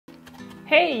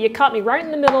Hey, you caught me right in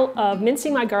the middle of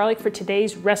mincing my garlic for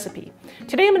today's recipe.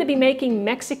 Today I'm going to be making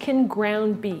Mexican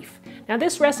ground beef. Now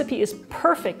this recipe is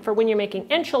perfect for when you're making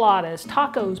enchiladas,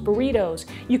 tacos, burritos.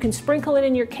 You can sprinkle it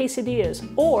in your quesadillas,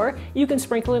 or you can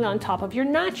sprinkle it on top of your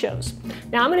nachos.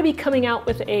 Now I'm going to be coming out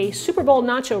with a Super Bowl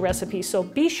nacho recipe, so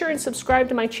be sure and subscribe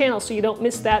to my channel so you don't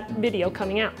miss that video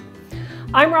coming out.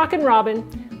 I'm Rockin Robin.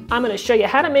 I'm going to show you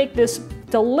how to make this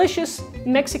delicious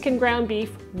Mexican ground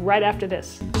beef right after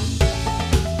this.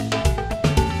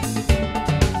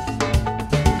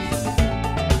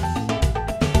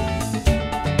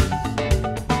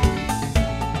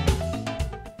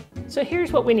 So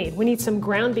here's what we need. We need some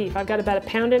ground beef. I've got about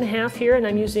 1.5 pounds here, and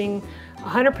I'm using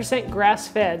 100%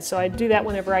 grass-fed, so I do that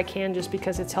whenever I can just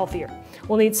because it's healthier.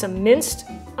 We'll need some minced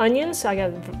onions. I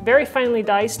got very finely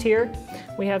diced here.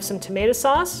 We have some tomato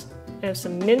sauce. I have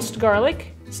some minced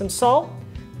garlic, some salt,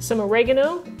 some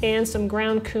oregano, and some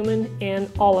ground cumin and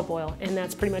olive oil, and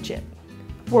that's pretty much it.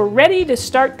 We're ready to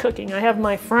start cooking. I have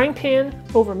my frying pan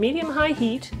over medium-high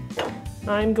heat.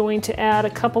 I'm going to add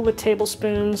a couple of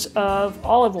tablespoons of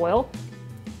olive oil.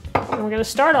 And we're going to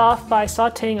start off by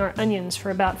sauteing our onions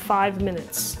for about 5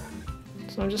 minutes.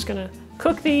 So I'm just going to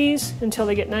cook these until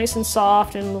they get nice and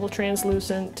soft and a little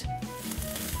translucent.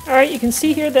 All right, you can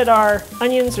see here that our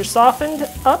onions are softened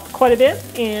up quite a bit,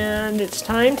 and it's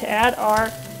time to add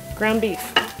our ground beef.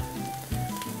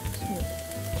 So I'm going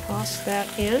to toss that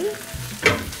in.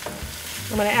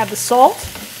 I'm going to add the salt.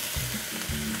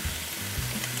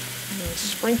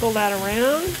 Sprinkle that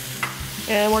around,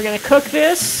 and we're going to cook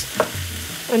this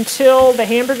until the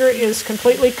hamburger is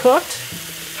completely cooked.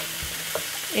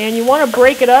 And you want to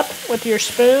break it up with your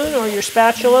spoon or your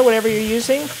spatula, whatever you're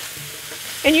using.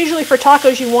 And usually for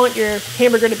tacos you want your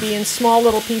hamburger to be in small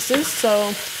little pieces,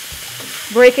 so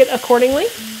break it accordingly.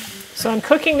 So I'm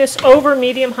cooking this over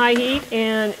medium-high heat,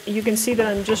 and you can see that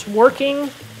I'm just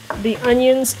working the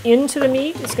onions into the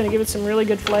meat. It's going to give it some really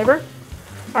good flavor.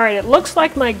 All right, it looks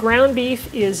like my ground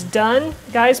beef is done.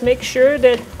 Guys, make sure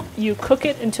that you cook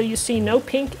it until you see no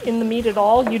pink in the meat at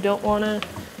all. You don't want to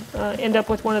end up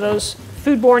with one of those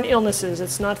foodborne illnesses.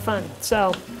 It's not fun.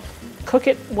 So cook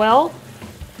it well.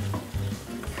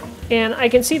 And I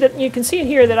can see that you can see in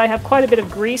here that I have quite a bit of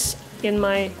grease in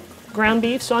my ground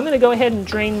beef, so I'm going to go ahead and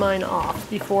drain mine off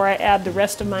before I add the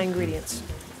rest of my ingredients.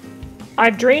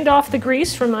 I've drained off the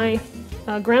grease from my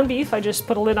ground beef. I just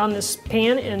put a lid on this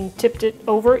pan and tipped it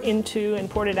over into and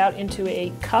poured it out into a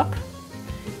cup.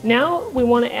 Now we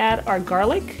want to add our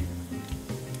garlic.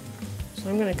 So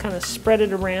I'm going to kind of spread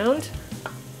it around.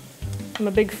 I'm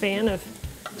a big fan of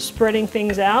spreading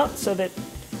things out so that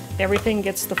everything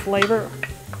gets the flavor.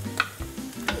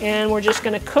 And we're just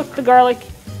going to cook the garlic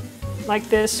like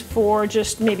this for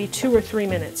just maybe 2 or 3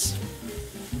 minutes.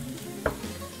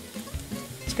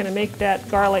 It's going to make that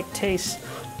garlic taste,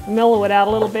 mellow it out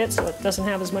a little bit so it doesn't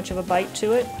have as much of a bite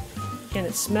to it, and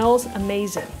it smells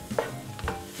amazing.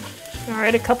 All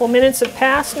right, a couple minutes have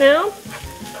passed now.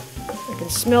 I can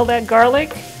smell that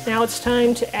garlic. Now it's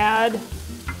time to add,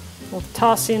 we'll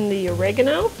toss in the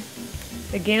oregano.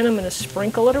 Again, I'm going to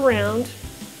sprinkle it around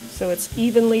so it's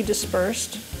evenly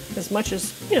dispersed, as much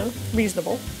as,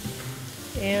 reasonable.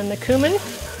 And the cumin.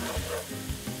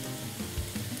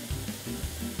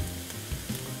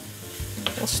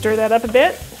 We'll stir that up a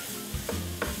bit.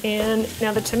 And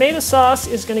now the tomato sauce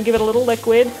is going to give it a little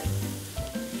liquid.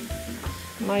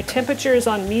 My temperature is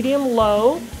on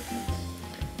medium-low.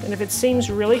 And if it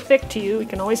seems really thick to you, you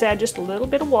can always add just a little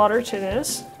bit of water to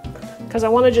this, because I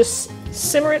want to just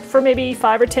simmer it for maybe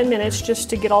 5 or 10 minutes just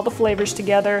to get all the flavors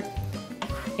together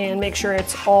and make sure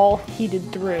it's all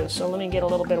heated through. So let me get a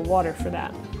little bit of water for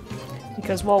that,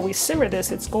 because while we simmer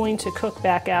this, it's going to cook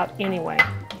back out anyway.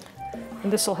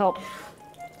 And this will help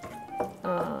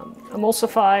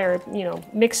emulsify or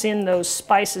mix in those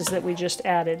spices that we just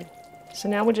added. So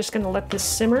now we're just going to let this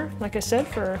simmer, like I said,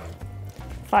 for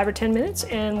 5 or 10 minutes,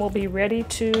 and we'll be ready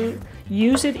to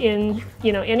use it in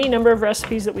any number of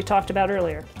recipes that we talked about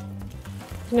earlier.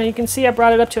 Now you can see I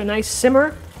brought it up to a nice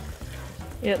simmer.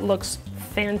 It looks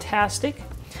fantastic.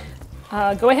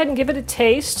 Go ahead and give it a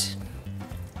taste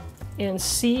and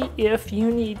see if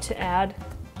you need to add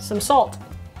some salt.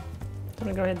 I'm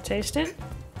going to go ahead and taste it.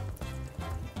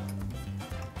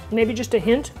 Maybe just a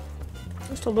hint,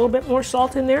 just a little bit more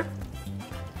salt in there.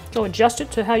 So adjust it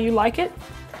to how you like it.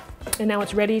 And now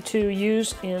it's ready to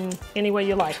use in any way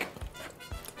you like.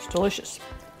 It's delicious.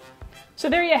 So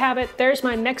there you have it. There's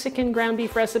my Mexican ground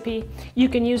beef recipe. You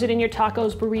can use it in your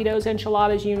tacos, burritos,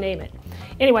 enchiladas, you name it.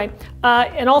 Anyway,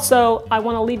 and also I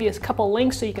want to leave you a couple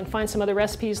links so you can find some other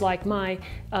recipes like my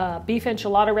beef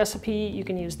enchilada recipe. You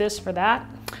can use this for that.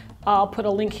 I'll put a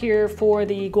link here for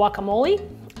the guacamole.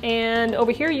 And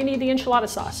over here you need the enchilada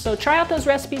sauce. So try out those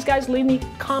recipes, guys. Leave me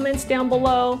comments down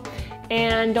below.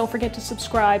 And don't forget to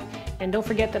subscribe. And don't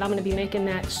forget that I'm gonna be making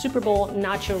that Super Bowl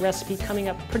nacho recipe coming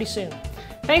up pretty soon.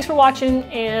 Thanks for watching,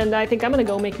 and I think I'm gonna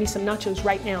go make me some nachos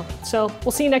right now. So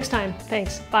we'll see you next time.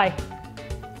 Thanks, bye.